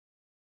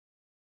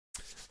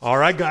All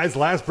right, guys,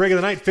 last break of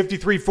the night,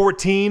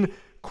 5314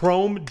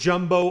 Chrome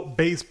Jumbo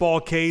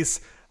Baseball Case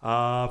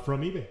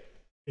from eBay.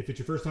 If it's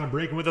your first time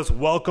breaking with us,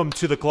 welcome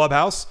to the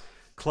Clubhouse,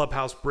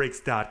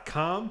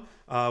 clubhousebreaks.com.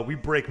 We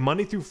break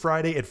Monday through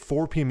Friday at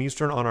 4 p.m.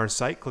 Eastern on our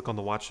site. Click on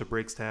the Watch the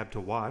Breaks tab to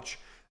watch.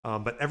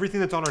 But everything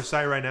that's on our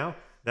site right now,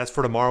 that's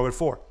for tomorrow at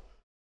 4.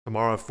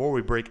 Tomorrow at 4,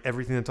 we break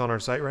everything that's on our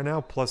site right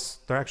now. Plus,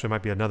 there actually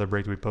might be another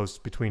break we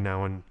post between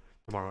now and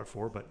tomorrow at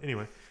 4. But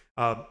anyway,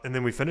 and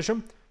then we finish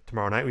them.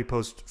 Tomorrow night, we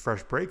post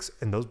fresh breaks,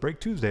 and those break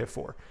Tuesday at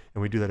 4.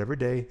 And we do that every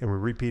day, and we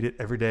repeat it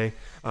every day.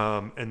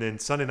 And then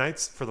Sunday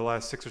nights, for the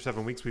last 6 or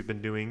 7 weeks, we've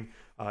been doing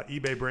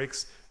eBay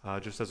breaks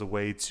just as a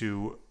way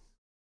to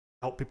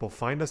help people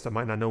find us that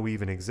might not know we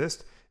even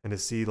exist, and to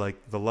see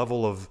like the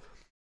level of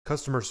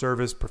customer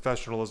service,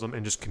 professionalism,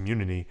 and just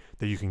community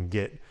that you can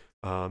get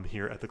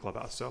here at the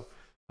Clubhouse. So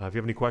if you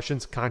have any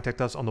questions,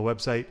 contact us on the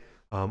website,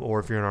 or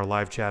if you're in our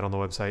live chat on the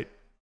website,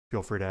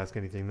 feel free to ask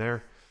anything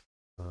there.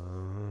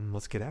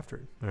 Let's get after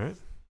it. All right.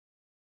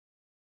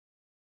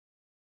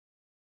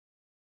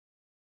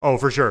 Oh,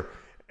 for sure.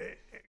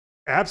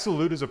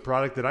 Absolute is a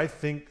product that I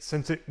think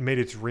since it made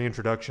its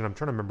reintroduction, I'm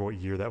trying to remember what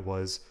year that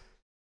was,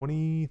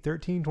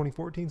 2013,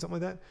 2014,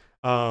 something like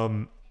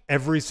that.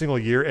 Every single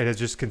year, it has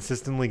just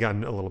consistently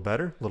gotten a little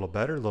better, a little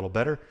better, a little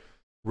better.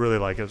 Really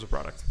like it as a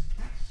product.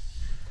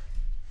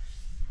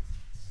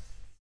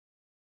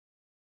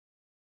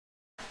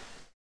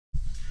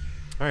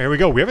 All right, here we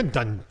go. We haven't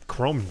done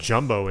Chrome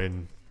Jumbo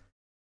in,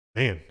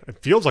 man, it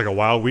feels like a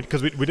while.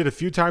 Because we did a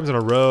few times in a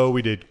row.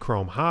 We did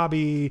Chrome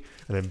Hobby,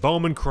 and then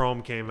Bowman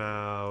Chrome came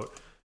out.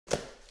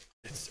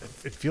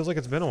 It feels like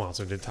it's been a while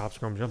since we did Topps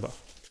Chrome Jumbo.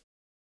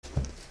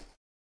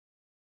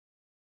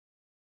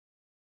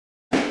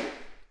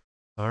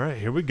 All right,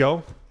 here we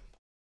go.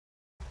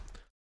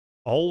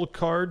 All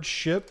card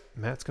ship.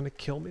 Matt's going to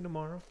kill me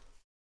tomorrow.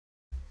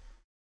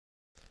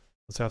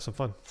 Let's have some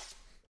fun.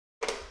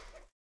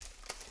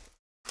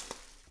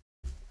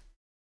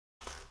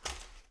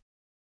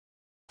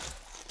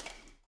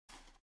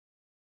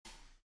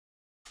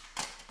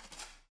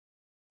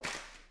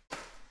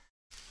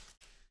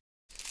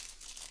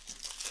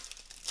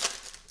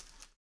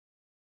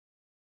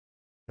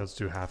 Let's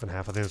do half and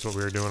half. I think that's what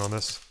we were doing on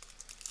this.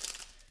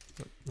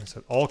 Like I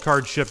said, all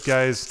card ship,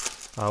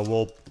 guys.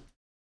 We'll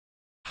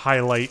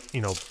highlight,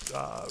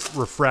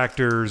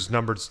 refractors,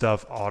 numbered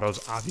stuff,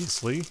 autos,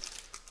 obviously.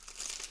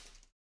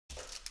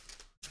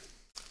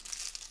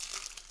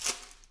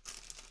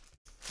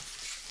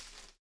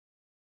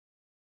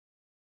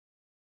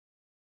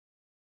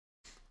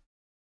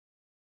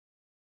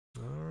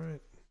 All right.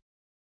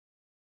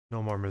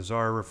 No more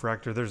Mazzara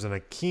refractor. There's an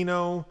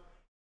Aquino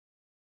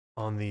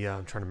on the,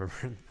 I'm trying to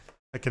remember.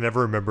 I can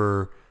never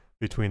remember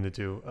between the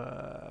two.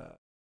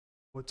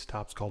 What's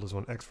Topps called as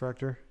one?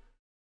 X-Fractor?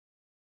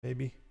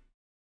 Maybe?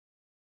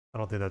 I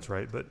don't think that's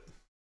right, but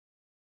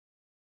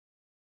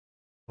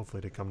hopefully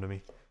it'll come to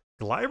me.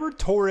 Gleyber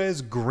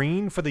Torres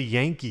green for the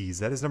Yankees.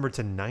 That is number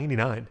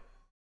 /99.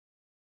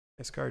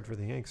 Nice card for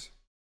the Yanks.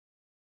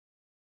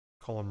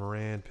 Colin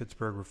Moran,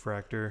 Pittsburgh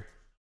refractor.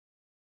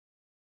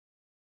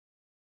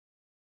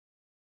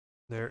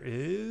 There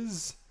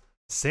is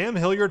Sam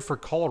Hilliard for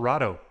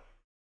Colorado.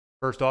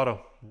 First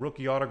auto.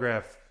 Rookie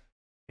autograph.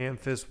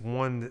 Amphis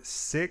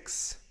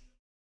 1/6.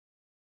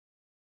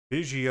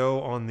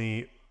 Biggio on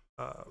the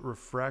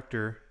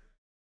refractor.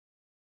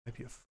 Might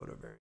be a photo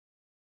variant.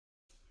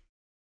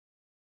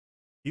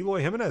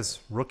 Eloy Jimenez.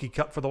 Rookie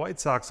cut for the White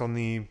Sox on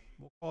the,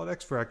 we'll call it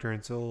X-Fractor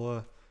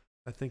until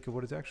I think of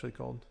what it's actually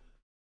called.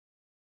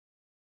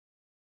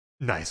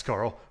 Nice,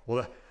 Carl.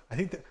 Well, I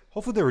think that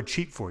hopefully they were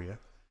cheap for you.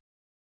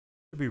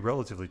 Should be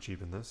relatively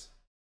cheap in this.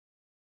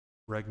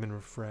 Bregman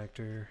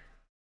refractor.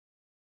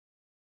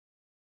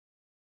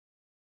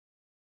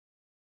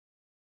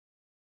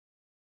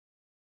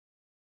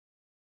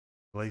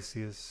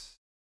 Iglesias.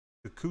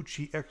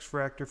 Kikuchi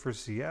X-Fractor for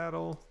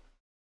Seattle.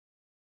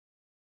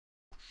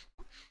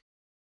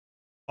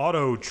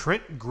 Auto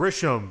Trent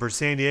Grisham for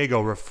San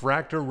Diego.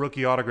 Refractor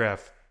rookie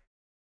autograph.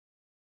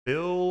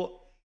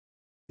 Bill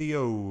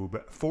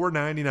Theob.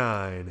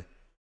 $4.99.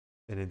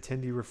 An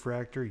Intendi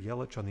refractor.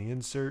 Yelich on the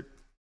insert.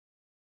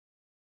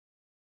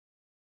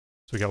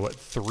 So we got, what,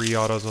 3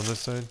 autos on this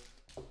side?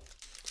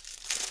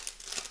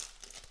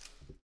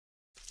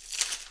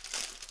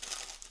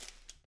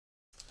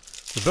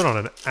 We've been on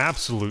an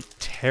absolute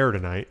tear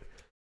tonight.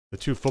 The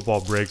 2 football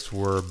breaks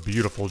were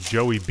beautiful.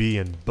 Joey B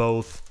in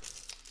both.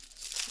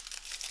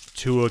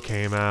 Tua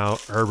came out.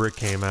 Herbert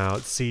came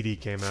out. CD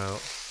came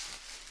out.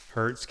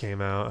 Hurts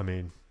came out. I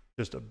mean,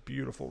 just a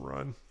beautiful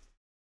run.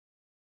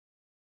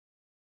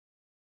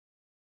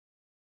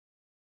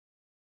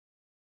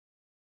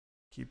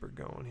 Keep her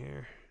going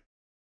here.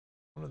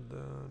 One of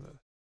the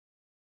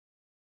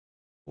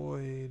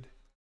Boyd.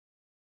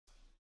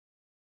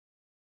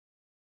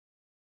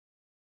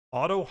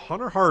 Auto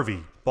Hunter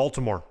Harvey,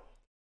 Baltimore.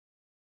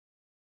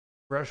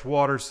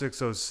 Freshwater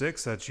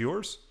 606, that's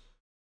yours.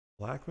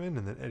 Blackman,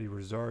 and then Eddie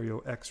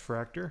Rosario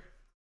X-Fractor.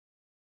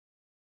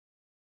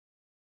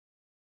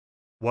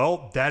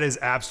 Well, that is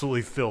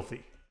absolutely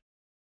filthy.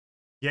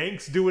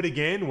 Yanks do it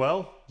again.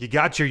 Well, you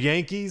got your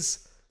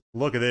Yankees.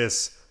 Look at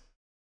this.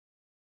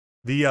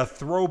 The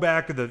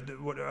throwback of the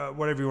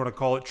whatever you want to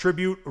call it,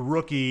 tribute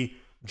rookie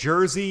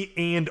jersey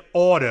and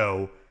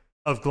auto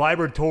of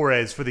Gleyber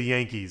Torres for the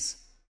Yankees.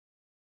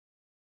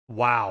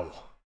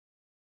 Wow.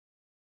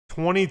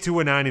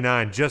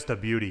 22/99, just a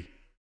beauty.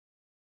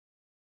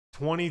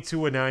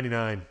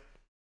 22/99.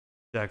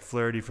 Jack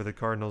Flaherty for the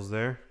Cardinals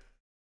there.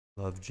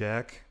 Love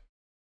Jack.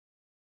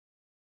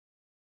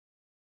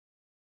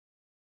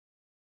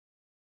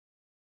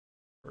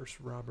 First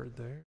Robert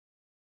there.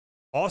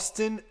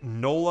 Austin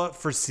Nola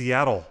for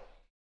Seattle.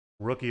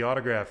 Rookie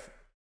autograph.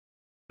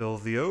 Phil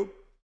Theo.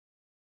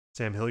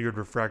 Sam Hilliard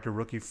refractor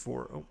rookie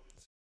for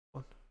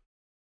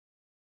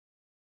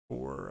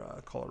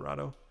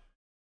Colorado.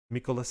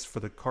 Mikolas for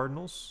the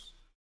Cardinals.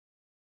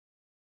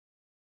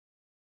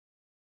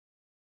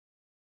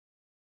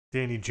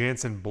 Danny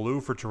Jansen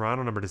blue for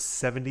Toronto, number to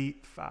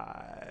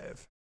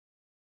 75.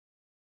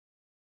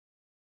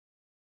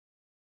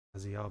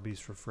 Ozzy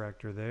Albies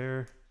refractor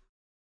there.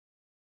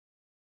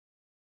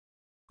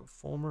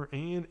 Fulmer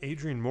and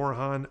Adrian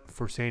Morejon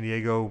for San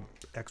Diego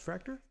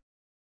X-Fractor.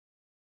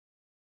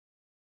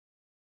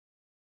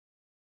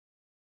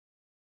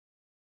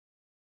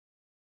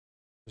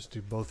 Just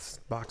do both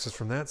boxes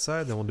from that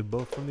side, then we'll do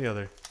both from the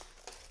other.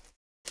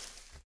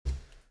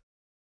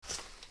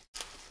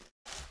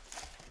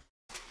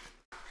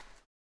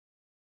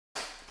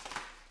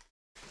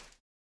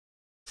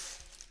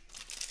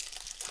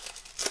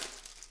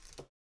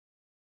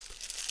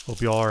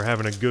 Hope y'all are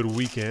having a good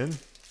weekend.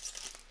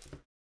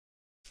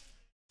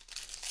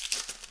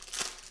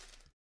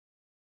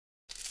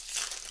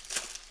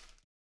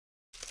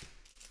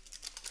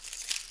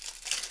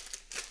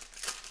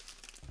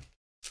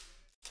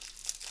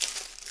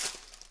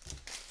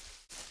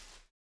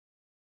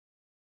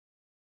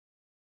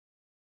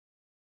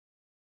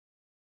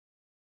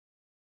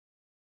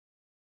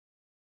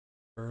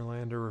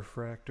 Verlander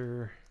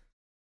refractor.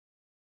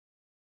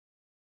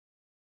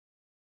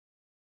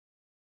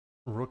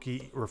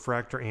 Rookie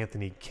refractor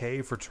Anthony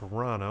K for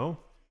Toronto.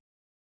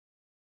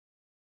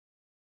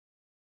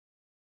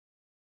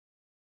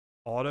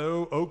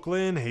 Auto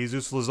Oakland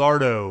Jesus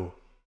Luzardo.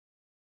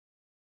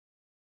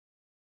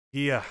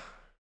 Yeah.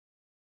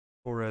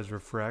 Torres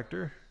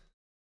refractor.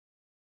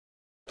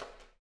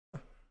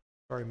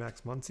 Sorry,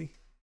 Max Muncy.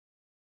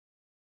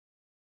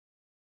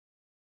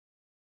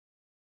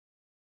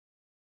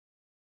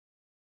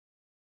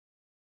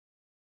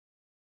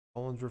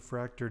 Collins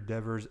refractor,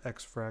 Devers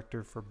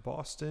X-Fractor for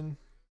Boston.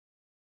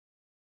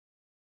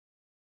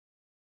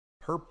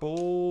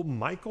 Purple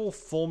Michael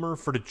Fulmer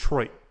for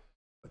Detroit.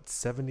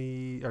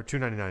 70 or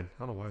 299. I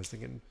don't know why I was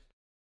thinking.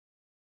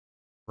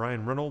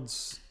 Ryan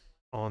Reynolds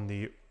on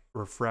the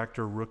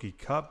refractor rookie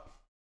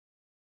cup.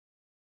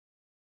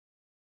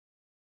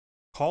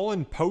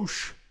 Colin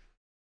Poche,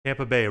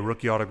 Tampa Bay,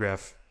 rookie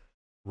autograph.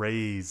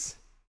 Rays.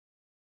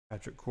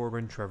 Patrick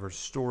Corbin, Trevor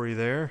Story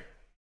there.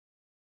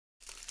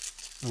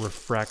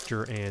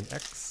 Refractor and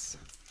X.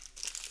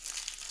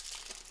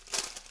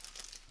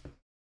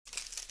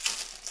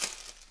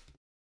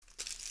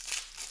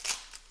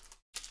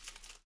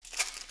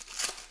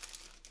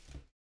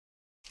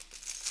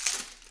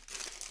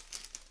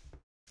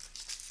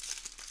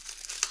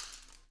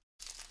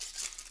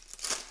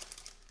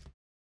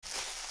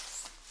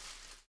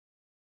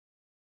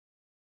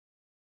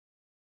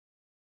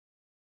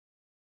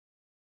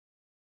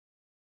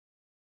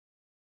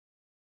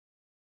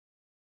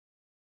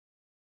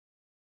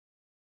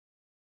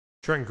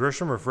 Trent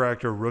Grisham,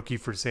 refractor rookie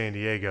for San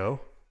Diego.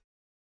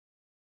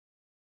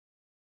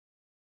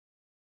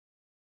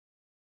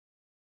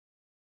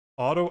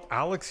 Auto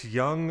Alex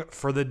Young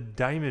for the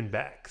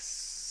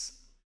Diamondbacks.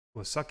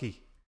 Wasaki.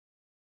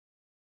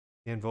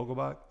 Dan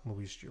Vogelbach,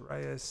 Luis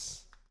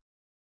Urias.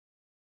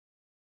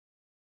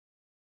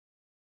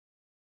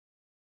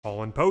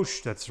 Colin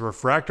Poche, that's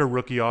refractor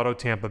rookie auto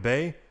Tampa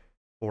Bay.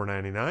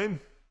 $4.99.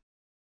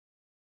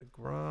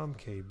 DeGrom,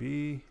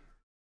 KB.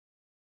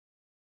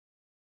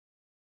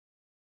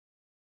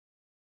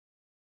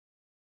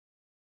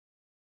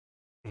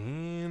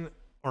 And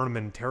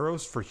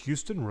Armenteros for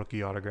Houston,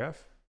 rookie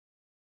autograph.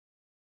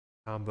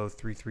 Combo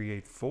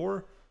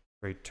 3384.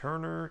 Trey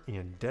Turner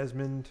and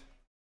Desmond.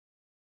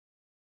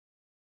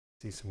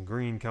 See some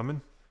green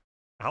coming.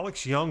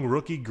 Alex Young,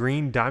 rookie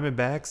green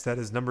Diamondbacks. That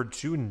is number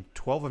 2 and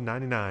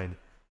 12/99.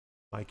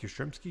 Mike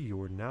Yastrzemski,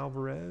 Jordan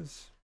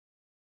Alvarez.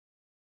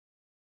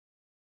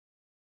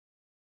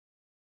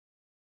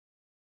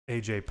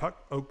 AJ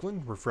Puck,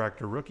 Oakland,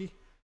 refractor rookie.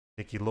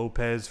 Nicky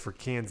Lopez for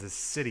Kansas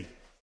City.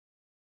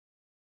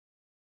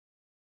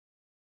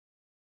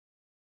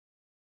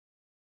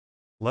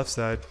 Left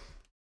side.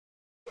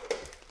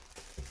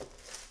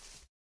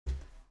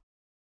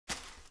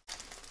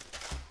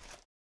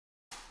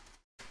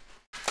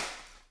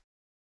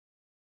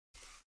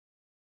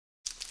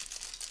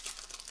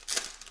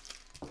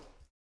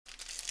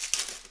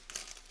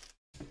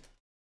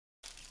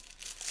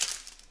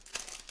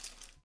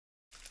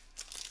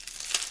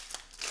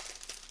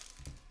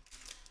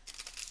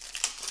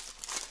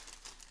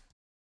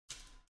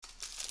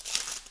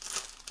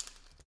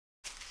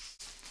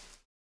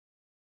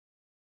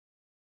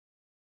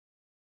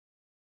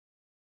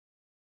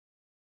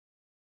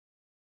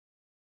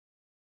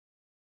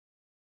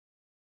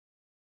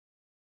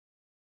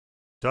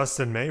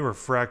 Dustin May,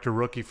 refractor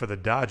rookie for the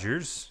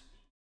Dodgers.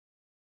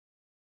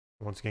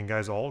 Once again,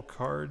 guys, all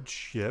card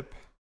chip.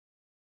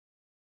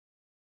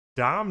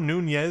 Dom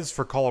Nunez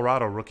for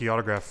Colorado, rookie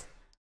autograph.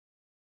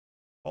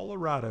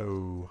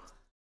 Colorado.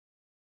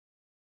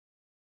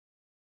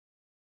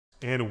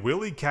 And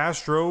Willie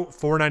Castro,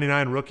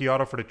 $4.99 rookie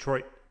auto for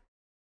Detroit.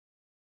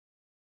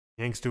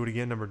 Yanks do it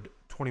again, number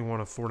 21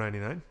 of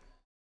 $4.99.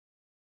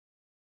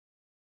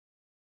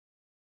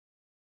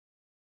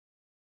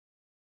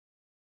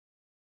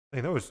 I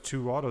think that was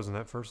 2 autos in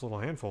that first little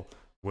handful.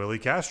 Willie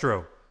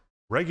Castro,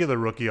 regular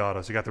rookie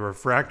auto. So you got the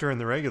refractor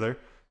and the regular.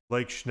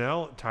 Blake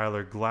Schnell,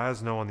 Tyler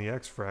Glasnow on the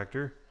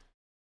X-Fractor.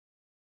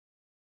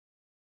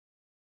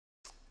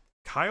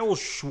 Kyle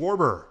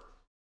Schwarber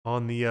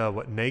on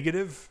the,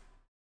 negative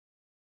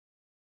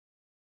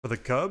for the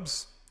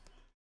Cubs.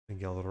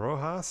 Miguel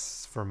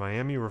Rojas for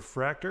Miami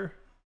refractor.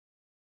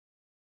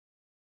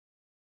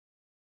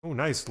 Oh,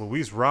 nice.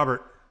 Luis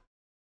Robert.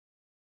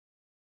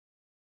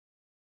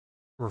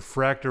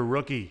 Refractor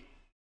rookie.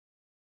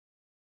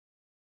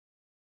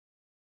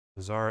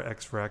 Zara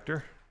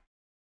X-Fractor.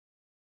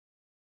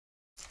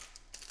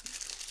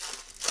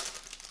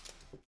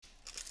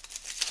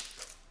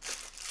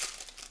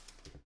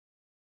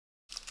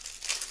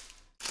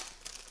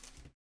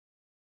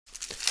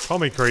 Call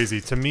me crazy.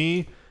 To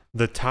me,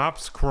 the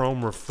Topps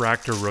Chrome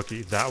Refractor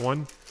rookie, that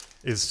one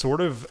is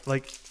sort of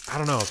like, I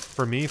don't know,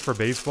 for me, for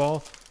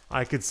baseball,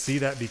 I could see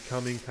that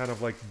becoming kind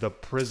of like the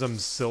Prism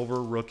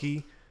Silver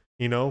rookie,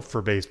 you know,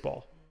 for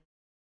baseball.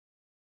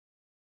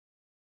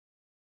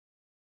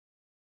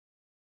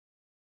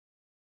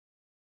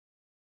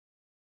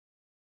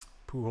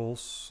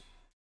 Pujols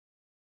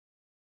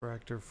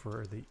refractor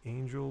for the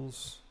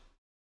Angels.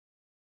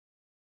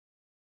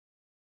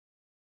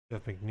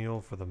 Jeff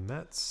McNeil for the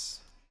Mets.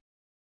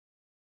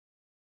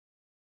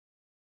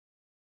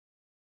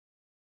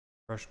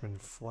 Freshman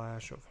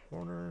flash of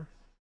Horner.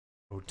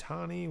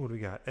 Otani. What do we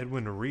got?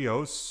 Edwin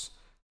Rios.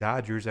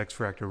 Dodgers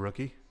X-Fractor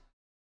rookie.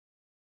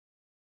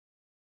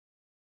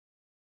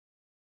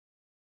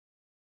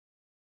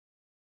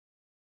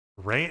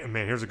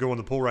 Man, here's a good one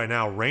to pull right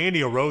now. Randy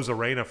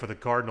Arozarena for the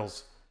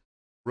Cardinals.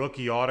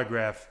 Rookie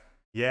autograph.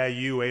 Yeah,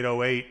 you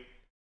 808.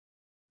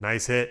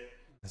 Nice hit.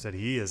 I said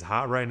he is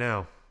hot right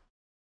now.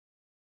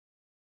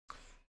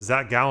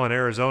 Zach Gallen,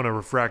 Arizona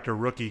refractor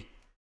rookie.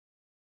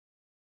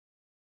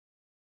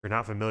 If you're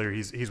not familiar,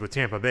 he's with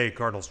Tampa Bay.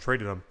 Cardinals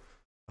traded him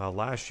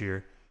last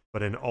year,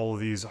 but in all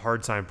of these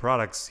hard sign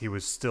products, he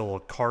was still a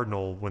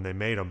Cardinal when they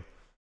made him.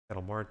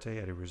 Ketel Marte,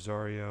 Eddie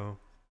Rosario.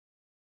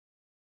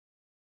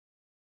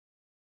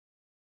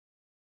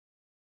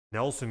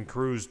 Nelson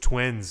Cruz,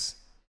 Twins.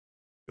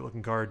 Good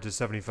looking card to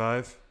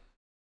 75.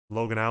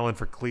 Logan Allen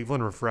for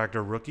Cleveland,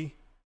 refractor rookie.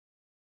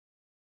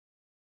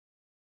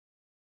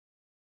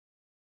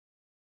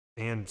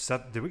 And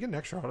Seth, did we get an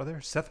extra auto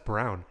there? Seth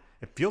Brown.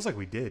 It feels like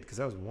we did, because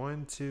that was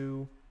 1,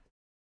 2.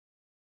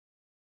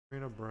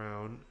 Serena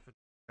Brown.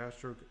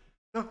 Castro.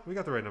 No, we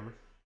got the right number.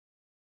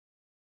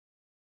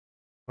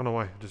 I don't know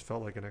why. It just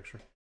felt like an extra.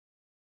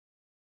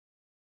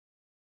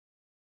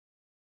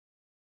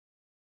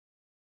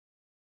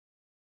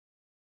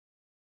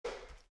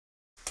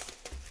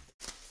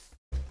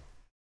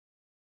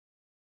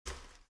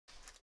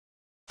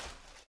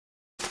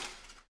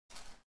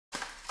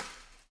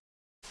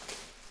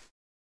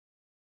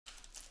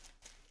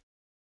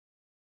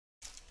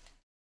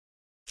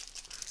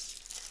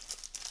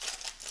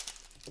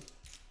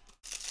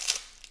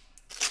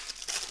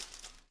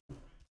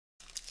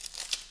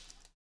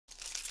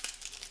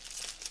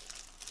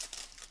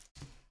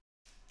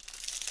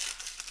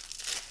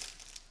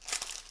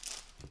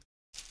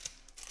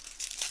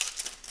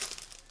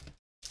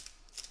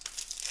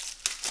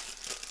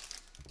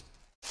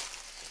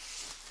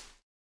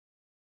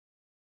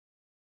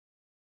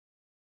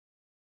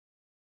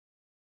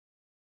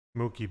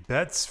 Mookie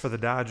Betts for the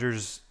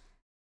Dodgers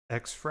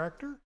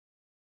X-Fractor.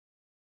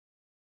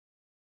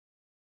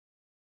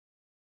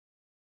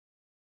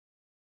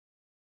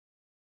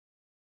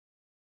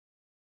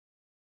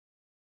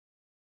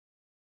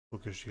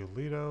 Lucas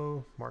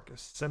Giolito,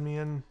 Marcus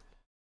Semien.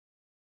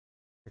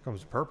 Here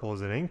comes purple.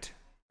 Is it inked?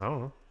 I don't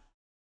know.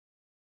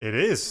 It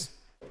is.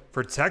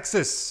 For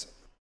Texas.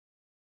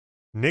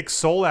 Nick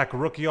Solak,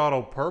 rookie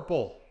auto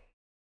purple.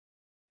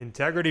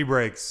 Integrity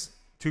breaks.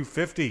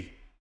 250.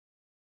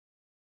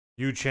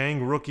 Yu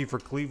Chang, rookie for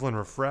Cleveland,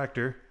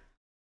 refractor.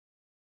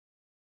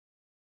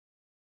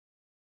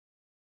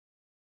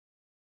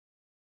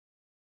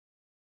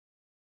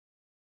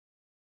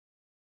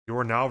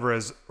 Jordan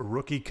Alvarez,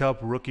 rookie cup,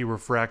 rookie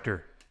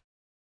refractor.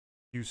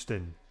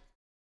 Houston.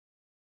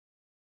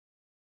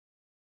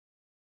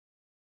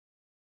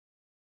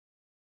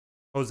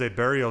 Jose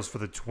Barrios for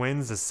the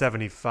Twins, a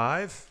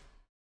 75.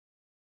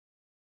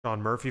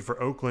 Sean Murphy for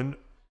Oakland,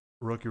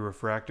 rookie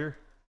refractor.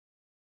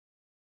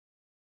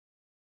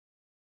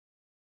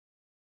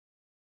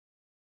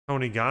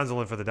 Tony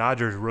Gonsolin for the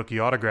Dodgers, rookie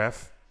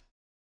autograph.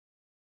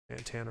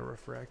 Santana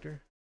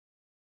refractor.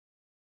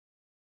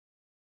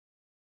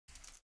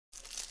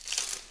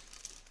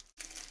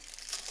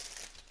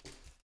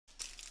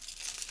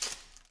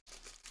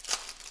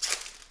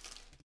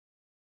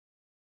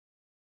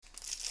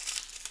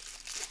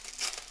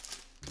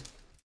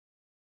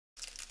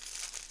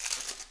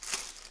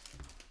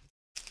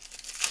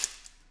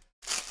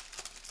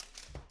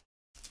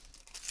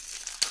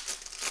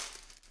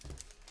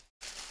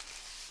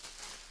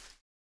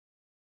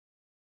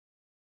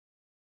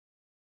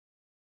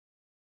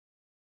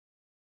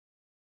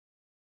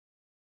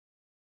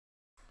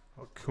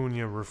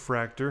 Acuna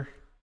refractor.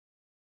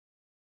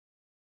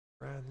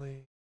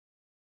 Bradley.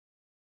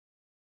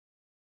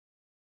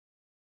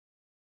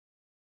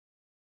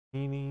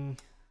 Heaney.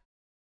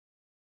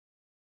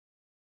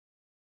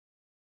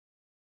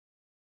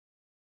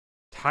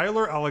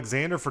 Tyler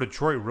Alexander for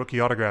Detroit, rookie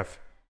autograph.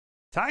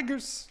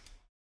 Tigers.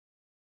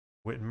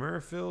 Whit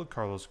Merrifield,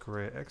 Carlos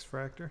Correa,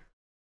 X-Fractor.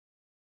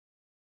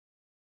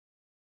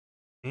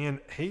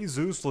 And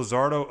Jesus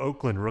Luzardo,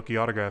 Oakland, rookie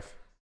autograph.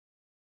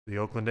 The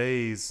Oakland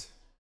A's.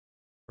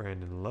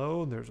 Brandon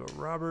Lowe. There's a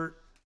Robert.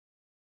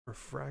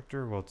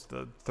 Refractor. Well, it's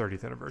the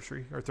 30th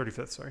anniversary. Or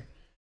 35th, sorry.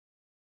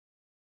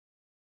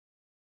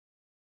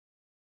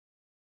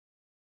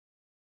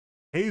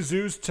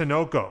 Jesus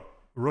Tinoco.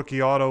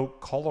 Rookie auto,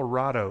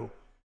 Colorado.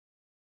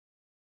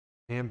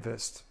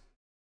 Hamfist.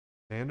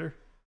 Sander.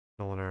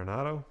 Nolan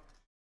Arenado.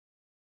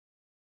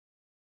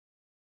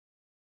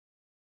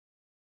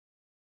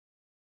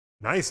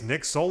 Nice.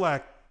 Nick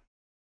Solak.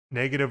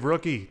 Negative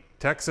rookie.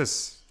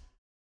 Texas.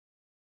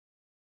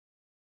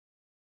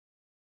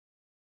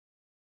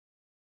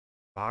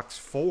 Box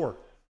 4.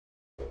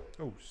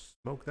 Oh,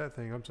 smoke that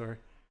thing. I'm sorry.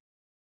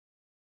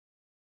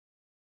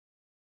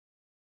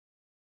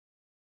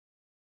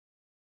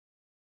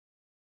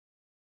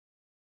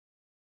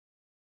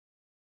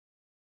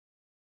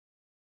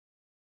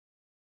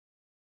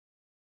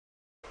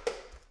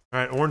 All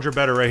right, orange or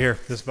better right here.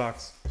 This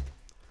box.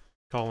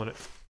 Calling it.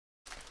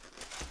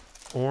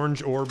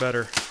 Orange or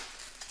better.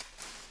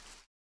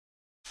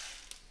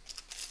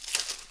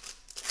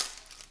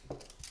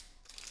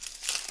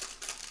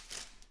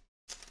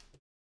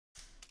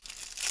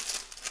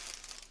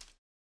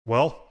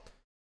 Well,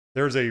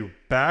 there's a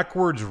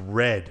backwards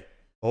red.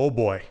 Oh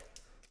boy.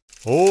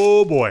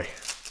 Oh boy.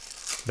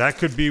 That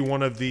could be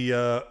one of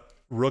the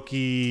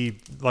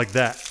rookie like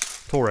that.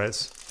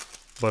 Torres.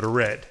 But a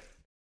red.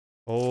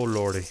 Oh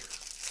lordy.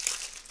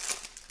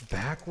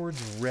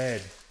 Backwards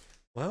red.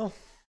 Well,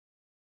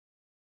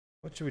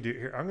 what should we do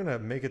here? I'm going to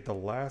make it the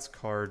last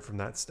card from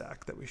that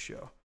stack that we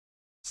show.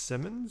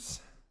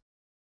 Simmons.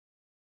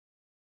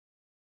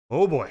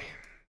 Oh boy.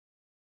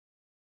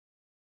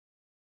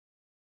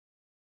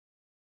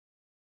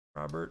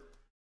 Robert.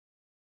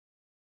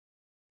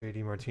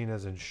 JD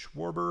Martinez and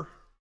Schwarber.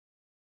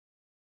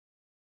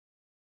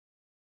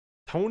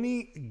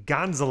 Tony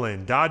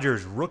Gonzalez,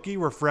 Dodgers, rookie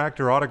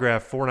refractor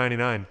autograph,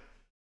 $4.99.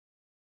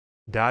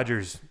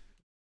 Dodgers,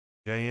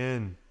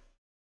 JN.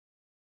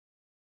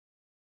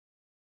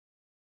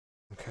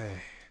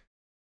 Okay.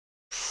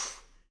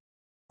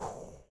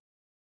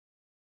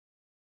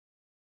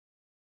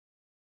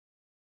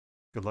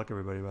 Good luck,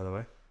 everybody, by the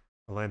way.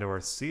 Orlando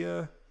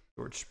Arcia,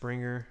 George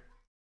Springer.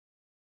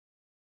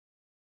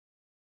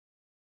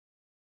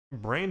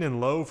 Brandon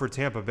Lowe for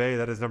Tampa Bay.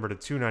 That is numbered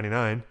to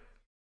 $2.99.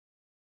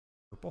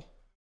 Purple.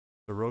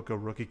 Soroka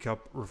Rookie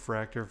Cup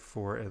refractor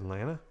for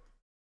Atlanta.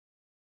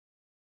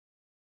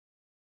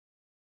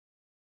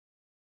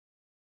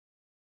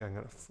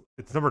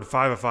 It's numbered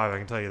 5 of 5, I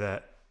can tell you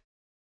that.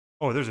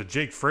 Oh, there's a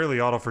Jake Fraley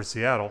auto for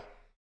Seattle.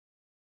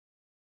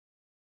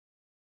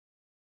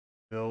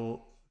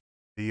 Bill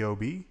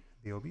DOB?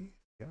 DOB?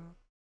 Yeah.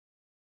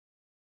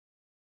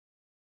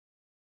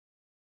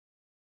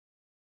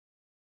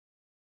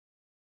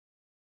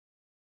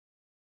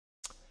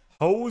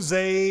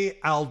 Jose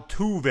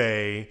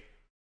Altuve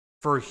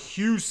for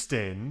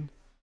Houston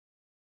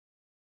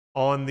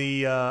on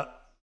the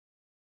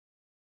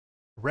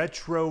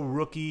retro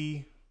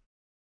rookie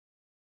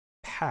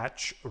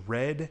patch,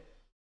 red,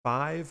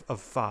 5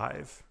 of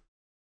 5.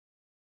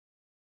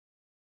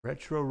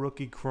 Retro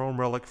rookie chrome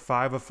relic,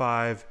 5 of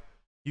 5.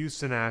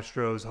 Houston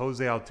Astros,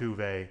 Jose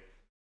Altuve,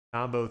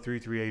 combo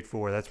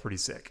 3384. That's pretty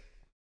sick.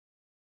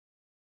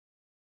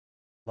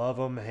 Love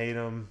him, hate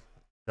him,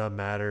 doesn't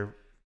matter.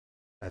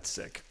 That's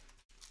sick.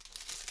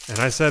 And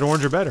I said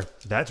orange or better.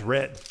 That's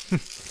red.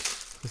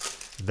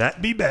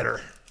 That be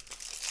better.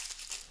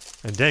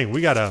 And dang,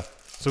 we got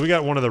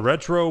one of the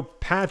retro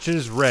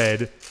patches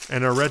red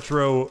and a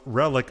retro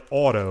relic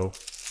auto.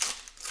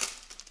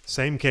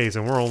 Same case,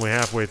 and we're only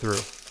halfway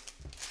through.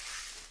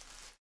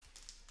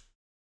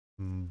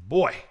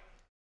 Boy.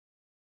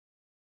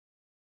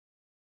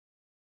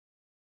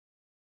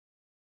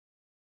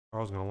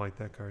 Carl's gonna like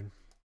that card.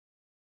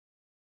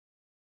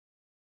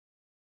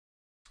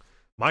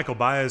 Michael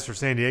Baez for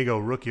San Diego,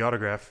 rookie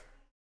autograph.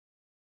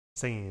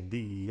 San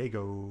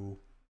Diego.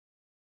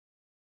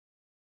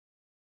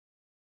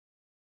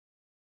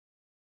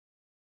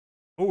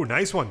 Oh,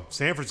 nice one.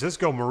 San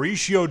Francisco,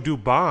 Mauricio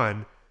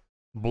Dubon,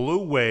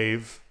 Blue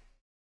Wave.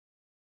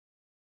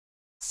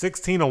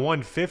 16 of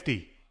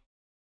 150.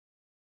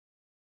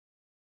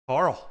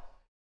 Carl.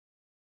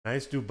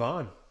 Nice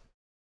Dubon.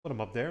 Put him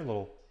up there.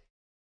 Little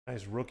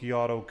nice rookie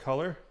auto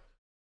color.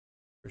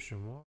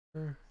 Christian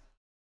Walker.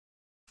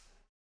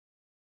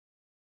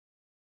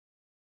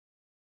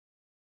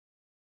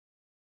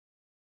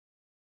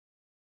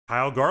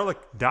 Kyle Garlick,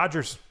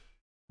 Dodgers,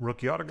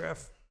 rookie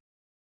autograph.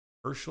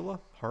 Ursula,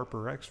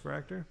 Harper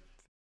X-Fractor.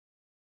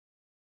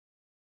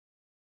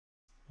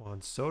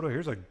 Juan Soto,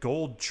 here's a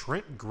gold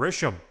Trent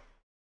Grisham.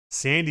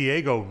 San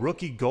Diego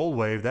rookie gold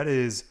wave. That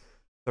is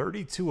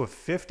 32 of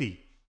 50.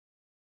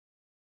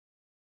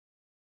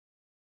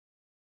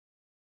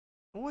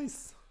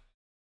 Nice.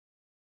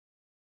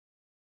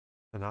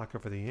 Tanaka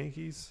for the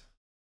Yankees.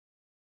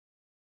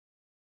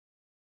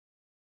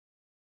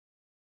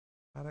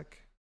 Paddock,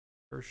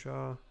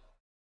 Kershaw,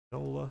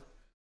 Nola.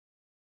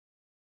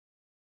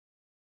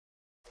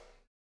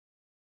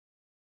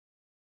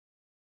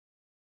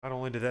 Not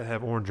only did that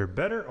have orange or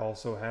better,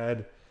 also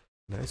had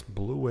nice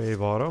blue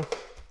wave auto.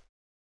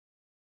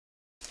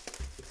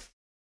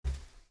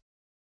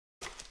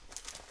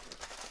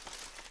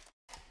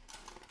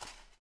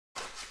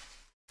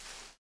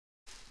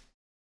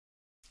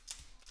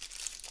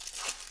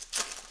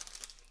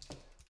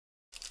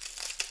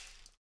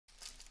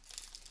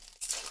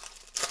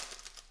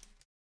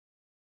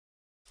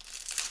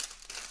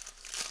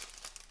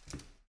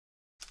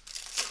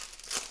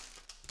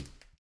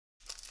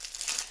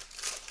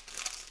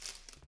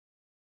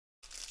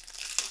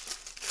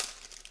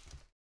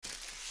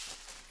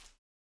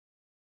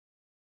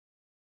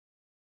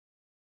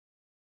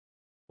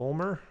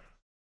 Fulmer.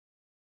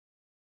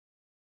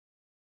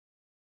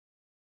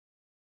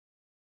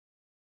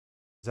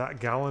 Zach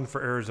Gallen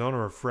for Arizona,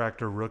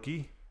 refractor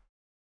rookie.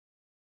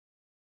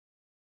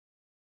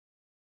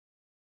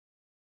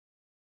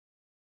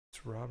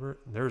 It's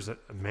Robert. There's a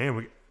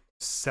man.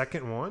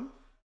 Second one.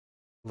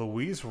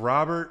 Luis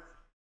Robert,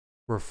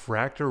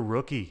 refractor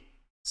rookie.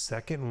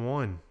 Second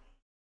one.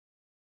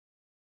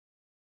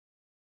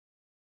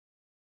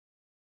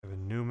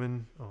 Evan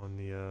Newman on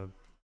the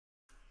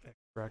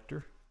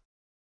refractor.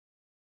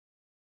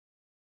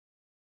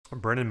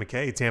 Brendan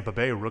McKay, Tampa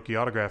Bay, rookie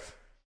autograph.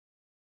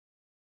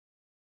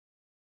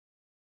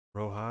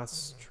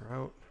 Rojas,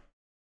 Trout.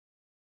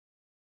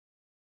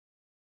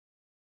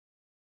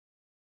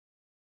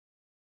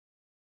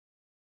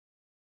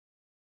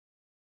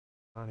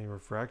 Connie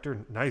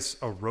refractor. Nice.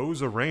 A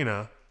Rose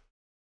Arena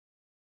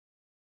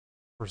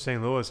for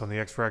St. Louis on the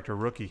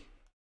X-Fractor rookie.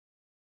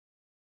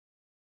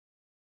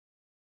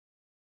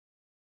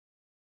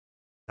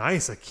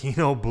 Nice.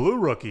 Aquino blue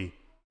rookie.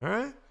 All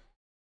right.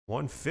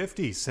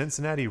 150.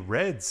 Cincinnati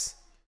Reds.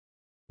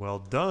 Well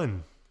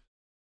done.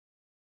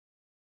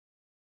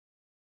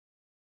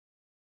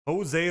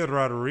 Jose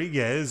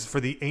Rodriguez for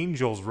the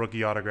Angels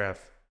rookie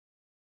autograph.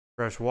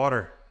 Fresh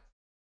water.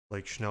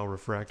 Blake Schnell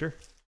refractor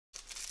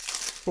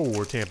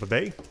for Tampa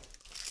Bay.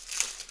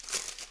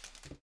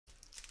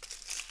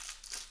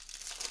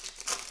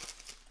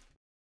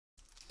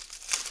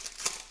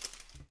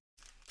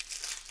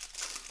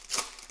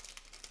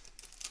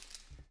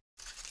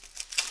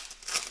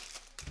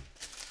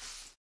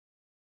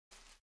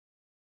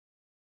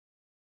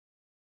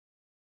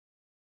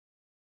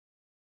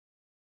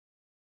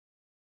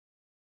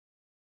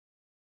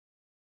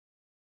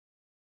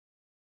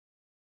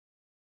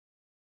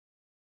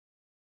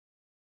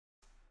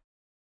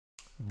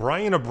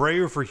 Brian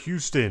Abreu for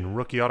Houston,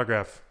 rookie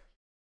autograph.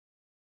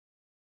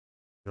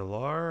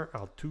 Villar,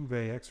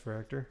 Altuve,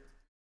 X-Fractor.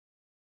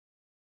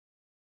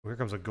 Here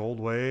comes a gold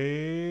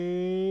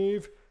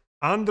wave.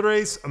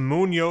 Andres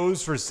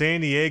Munoz for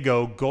San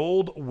Diego,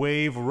 gold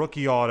wave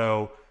rookie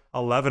auto,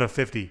 11 of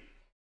 50.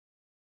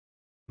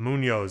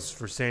 Munoz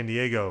for San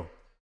Diego.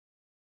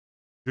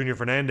 Junior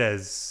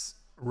Fernandez,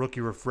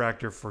 rookie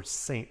refractor for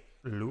St.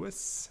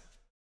 Louis.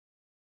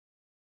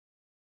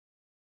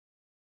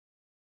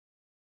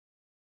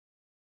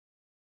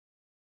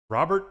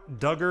 Robert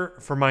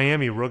Duggar for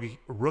Miami,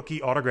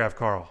 rookie autograph,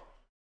 Carl.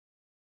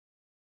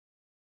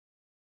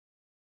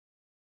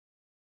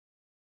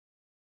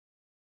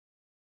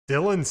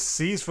 Dylan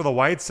Cease for the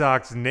White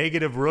Sox,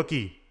 negative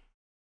rookie.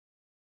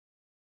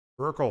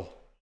 Burkle.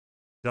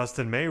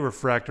 Dustin May,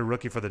 refractor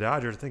rookie for the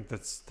Dodgers. I think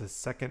that's the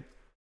second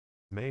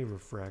May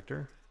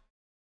refractor.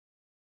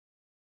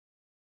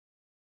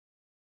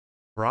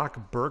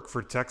 Brock Burke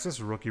for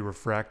Texas, rookie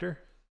refractor.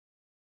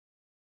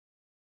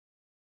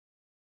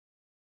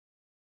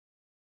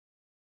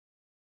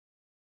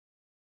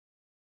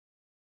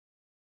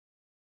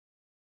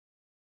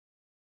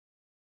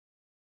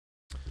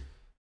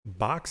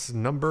 Box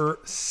number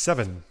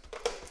 7.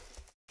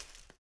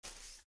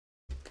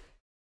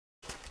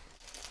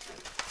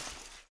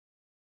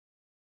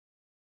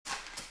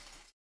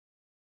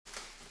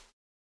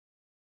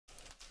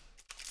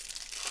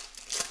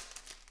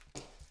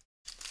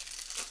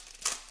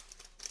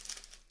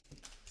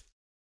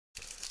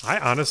 I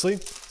honestly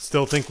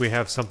still think we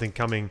have something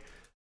coming.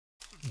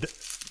 The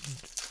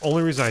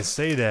only reason I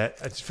say that,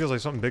 it just feels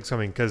like something big's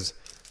coming because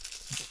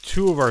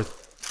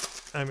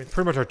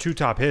pretty much our 2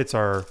 top hits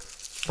are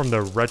from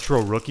the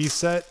retro rookie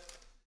set,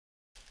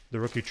 the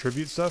rookie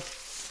tribute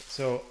stuff.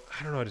 So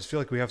I don't know. I just feel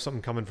like we have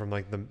something coming from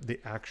like the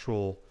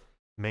actual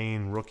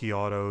main rookie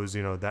autos,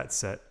 you know, that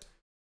set.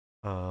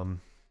 We'll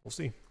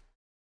see.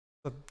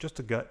 Just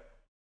a gut.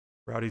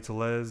 Rowdy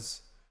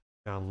Tellez,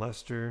 John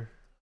Lester.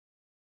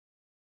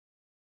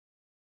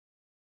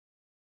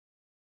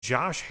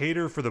 Josh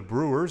Hader for the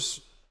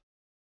Brewers.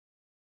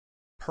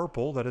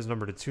 Purple, that is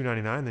numbered to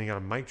 299. Then you got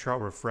a Mike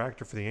Trout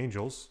refractor for the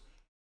Angels.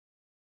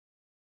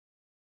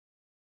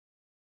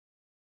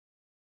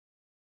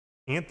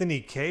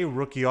 Anthony K,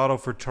 rookie auto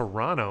for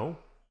Toronto.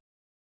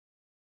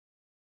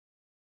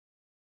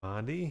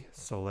 Bondi,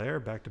 Soler,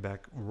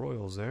 back-to-back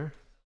Royals there.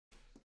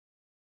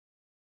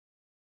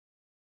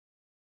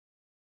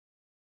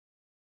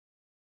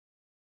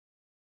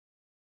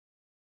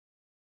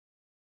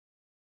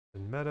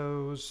 And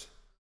Meadows.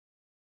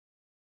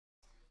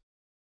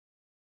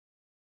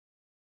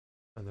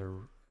 Another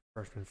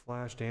freshman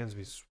flash.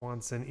 Dansby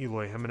Swanson.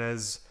 Eloy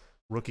Jimenez.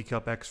 Rookie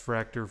Cup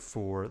X-Fractor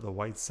for the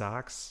White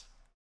Sox.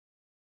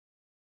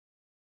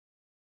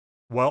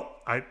 Well,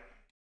 I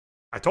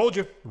told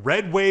you.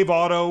 Red Wave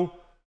auto.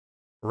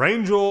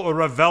 Rangel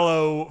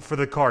Ravello for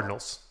the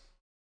Cardinals.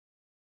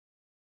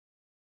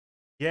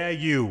 Yeah,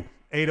 you.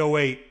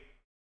 808.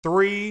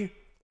 3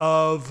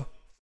 of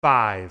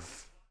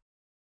 5.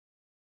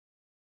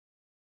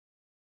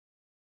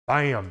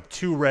 Bam.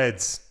 2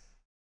 reds.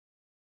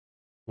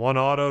 1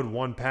 autoed,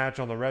 1 patch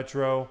on the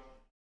retro.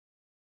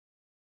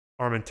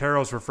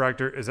 Armenteros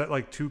refractor. Is that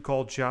like 2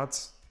 called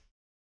shots?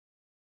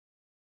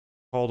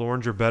 Called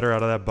orange or better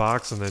out of that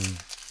box, and then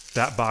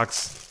that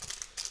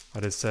box,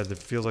 I just said, it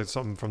feels like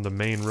something from the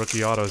main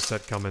rookie auto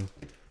set coming.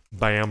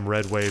 Bam,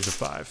 red wave to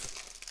 5.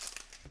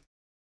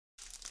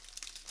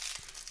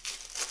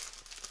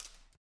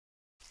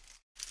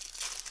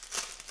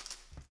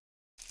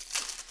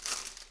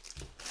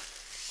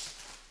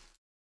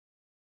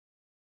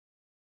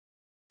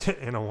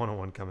 And a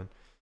 101 coming.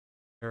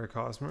 Eric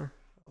Hosmer,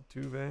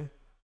 Altuve.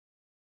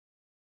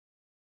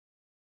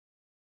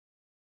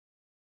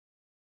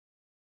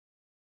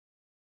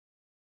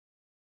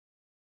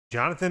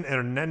 Jonathan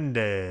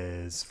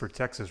Hernandez for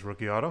Texas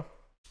rookie auto.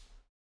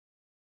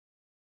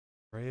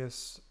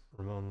 Reyes,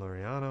 Ramon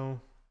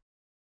Laureano.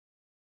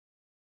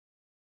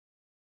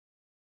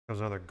 There's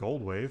another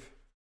gold wave.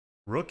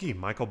 Rookie,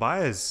 Michael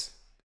Baez.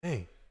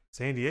 Hey,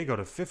 San Diego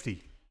to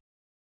 50.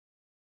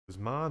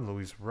 Guzman,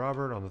 Luis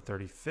Robert on the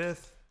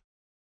 35th.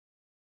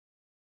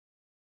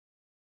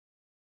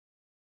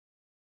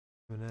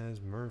 Jimenez,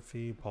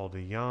 Murphy, Paul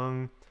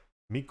DeYoung,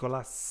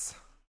 Mikolas.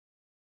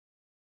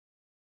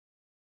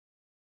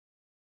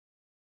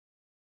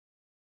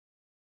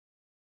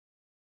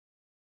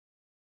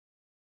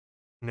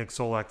 Nick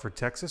Solak for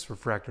Texas,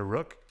 refractor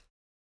rook.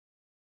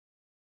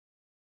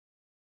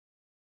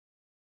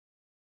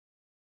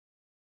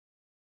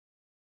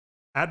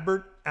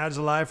 Adbert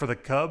Adjali for the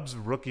Cubs,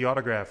 rookie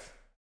autograph.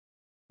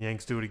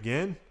 Yanks do it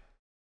again.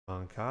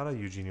 Moncada,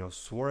 Eugenio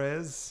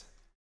Suarez.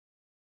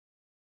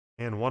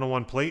 And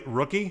 101 plate,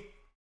 rookie.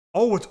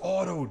 Oh, it's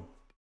autoed.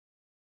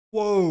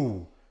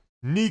 Whoa.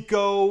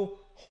 Nico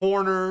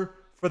Horner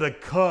for the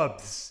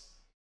Cubs.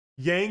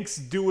 Yanks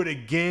do it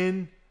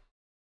again.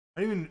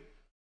 I didn't even...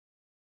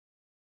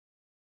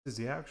 Is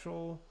the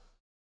actual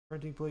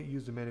printing plate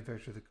used to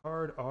manufacture the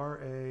card?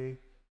 RA.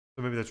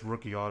 So maybe that's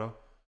rookie auto.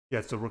 Yeah,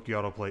 it's the rookie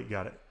auto plate.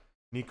 Got it.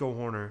 Nico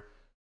Horner.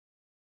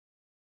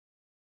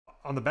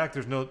 On the back,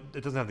 there's no...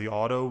 It doesn't have the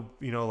auto,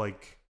 you know,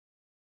 like...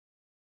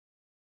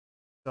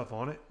 stuff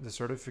on it. The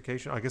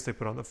certification. I guess they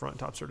put on the front,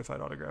 top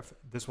certified autograph.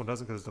 This one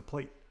doesn't because it's the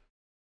plate.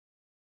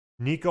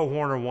 Nico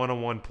Horner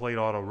 101 plate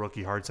auto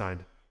rookie hard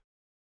signed.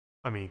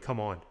 I mean, come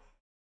on.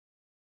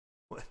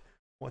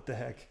 What the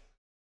heck?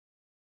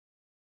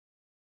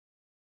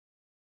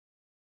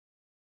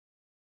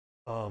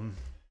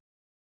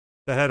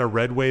 That had a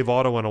red wave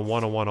auto and a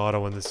 101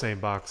 auto in the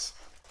same box.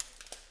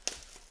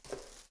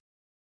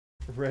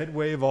 Red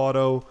wave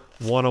auto,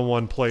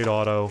 101 plate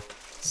auto,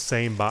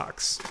 same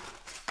box.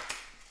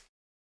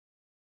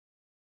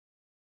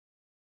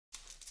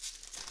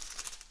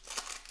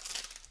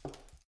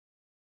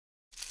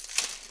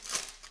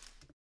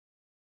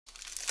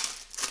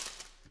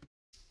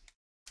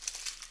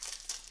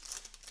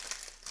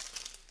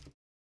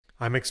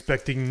 I'm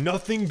expecting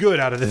nothing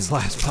good out of this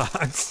last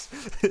box.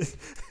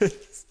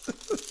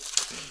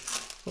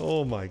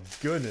 Oh my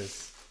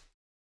goodness.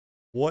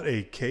 What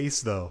a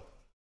case though.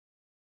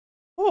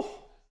 Oh.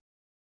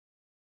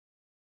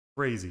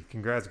 Crazy.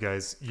 Congrats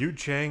guys. Yu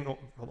Chang. Oh,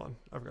 hold on.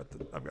 I've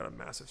got a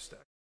massive stack.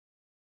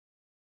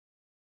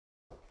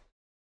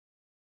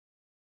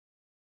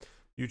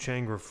 Yu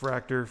Chang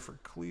refractor for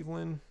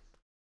Cleveland.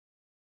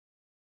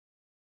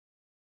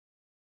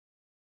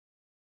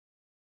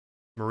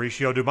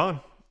 Mauricio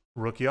Dubon.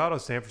 Rookie auto,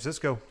 San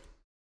Francisco.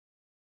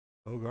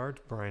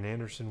 Bogart, Brian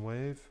Anderson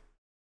wave.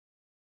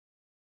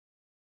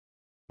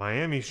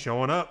 Miami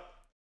showing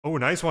up. Oh,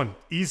 nice one.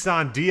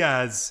 Isan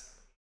Diaz.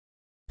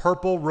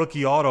 Purple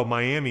rookie auto,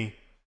 Miami.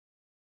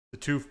 The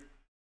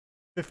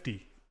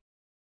 250.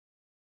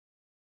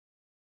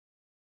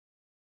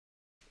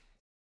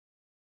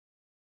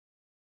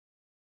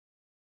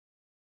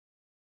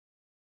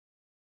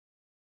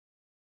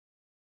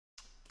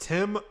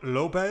 Tim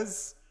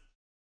Lopez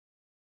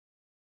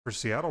for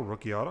Seattle,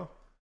 rookie auto.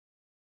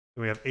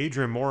 Then we have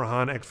Adrian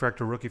Morahan,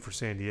 X-Fractor rookie for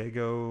San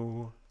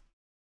Diego.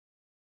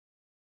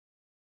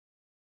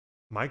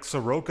 Mike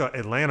Soroka,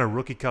 Atlanta,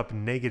 rookie cup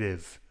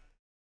negative.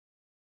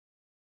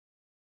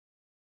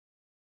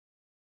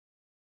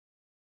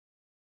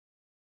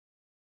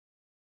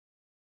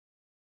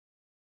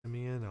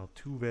 Simeon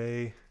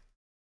Altuve.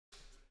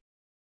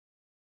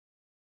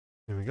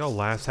 Here we go,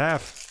 last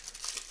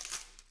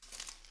half.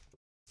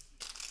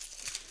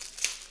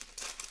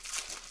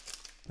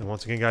 And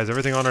once again, guys,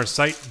 everything on our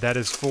site, that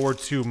is for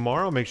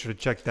tomorrow. Make sure to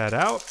check that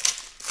out.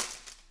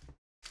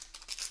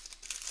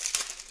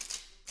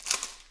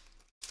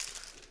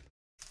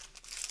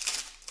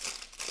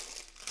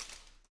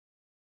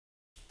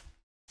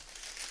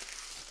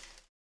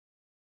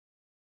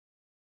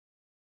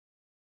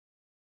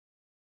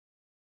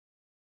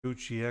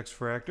 Gucci X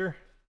Fractor.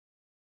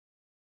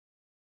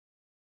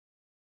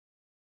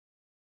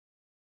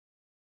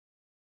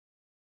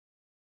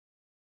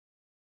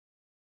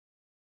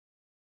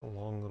 A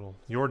long little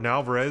Jordan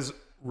Alvarez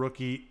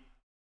rookie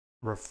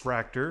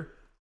refractor.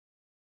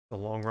 The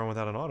long run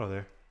without an auto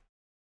there.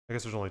 I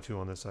guess there's only 2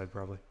 on this side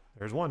probably.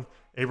 There's one.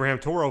 Abraham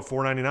Toro,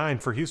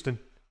 $4.99 for Houston.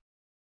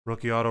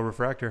 Rookie auto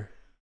refractor.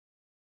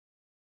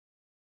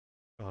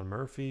 John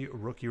Murphy,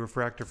 rookie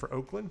refractor for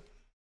Oakland.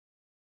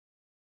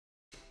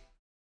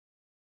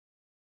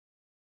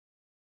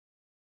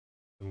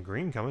 Some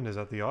green coming. Is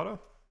that the auto?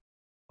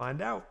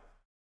 Find out.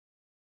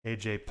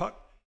 AJ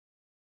Puck,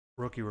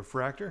 rookie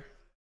refractor.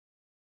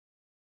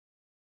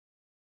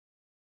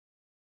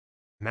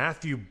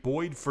 Matthew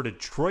Boyd for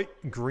Detroit,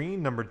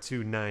 green, number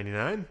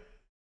 299.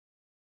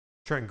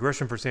 Trent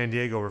Grisham for San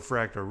Diego,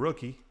 refractor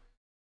rookie.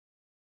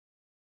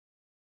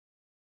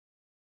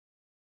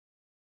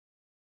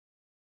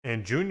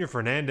 And Junior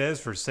Fernandez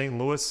for St.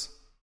 Louis,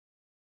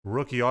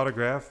 rookie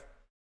autograph.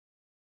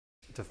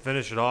 To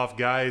finish it off,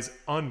 guys,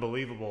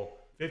 unbelievable.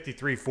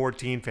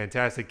 53-14,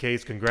 fantastic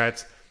case.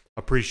 Congrats.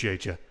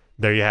 Appreciate you.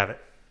 There you have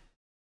it.